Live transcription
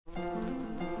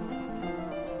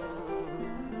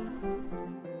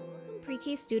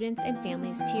PreK students and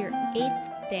families to your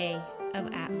 8th day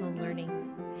of at-home learning.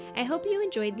 I hope you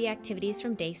enjoyed the activities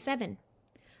from day 7.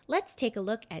 Let's take a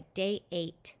look at day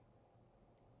 8.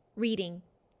 Reading.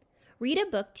 Read a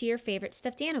book to your favorite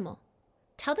stuffed animal.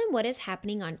 Tell them what is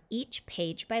happening on each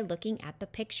page by looking at the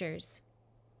pictures.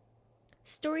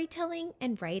 Storytelling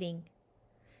and writing.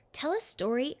 Tell a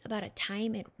story about a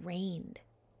time it rained.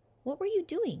 What were you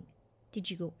doing? Did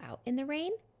you go out in the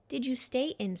rain? Did you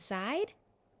stay inside?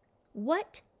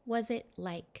 What was it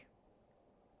like?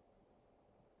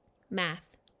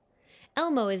 Math.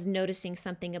 Elmo is noticing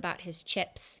something about his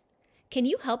chips. Can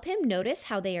you help him notice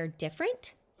how they are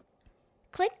different?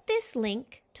 Click this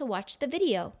link to watch the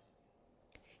video.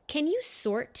 Can you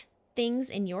sort things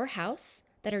in your house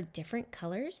that are different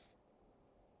colors?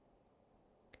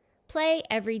 Play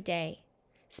every day.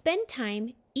 Spend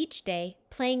time each day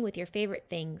playing with your favorite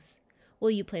things.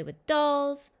 Will you play with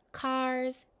dolls,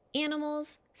 cars,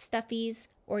 animals, stuffies,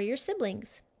 or your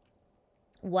siblings?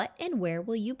 What and where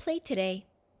will you play today?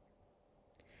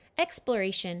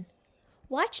 Exploration.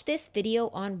 Watch this video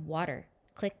on water.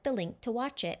 Click the link to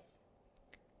watch it.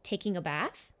 Taking a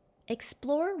bath?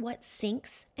 Explore what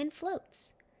sinks and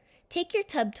floats. Take your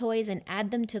tub toys and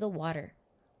add them to the water.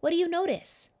 What do you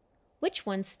notice? Which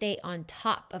ones stay on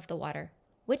top of the water?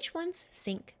 Which ones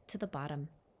sink to the bottom?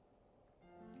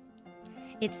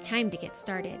 It's time to get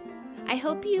started. I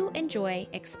hope you enjoy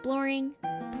exploring,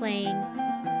 playing,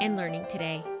 and learning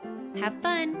today. Have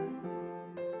fun!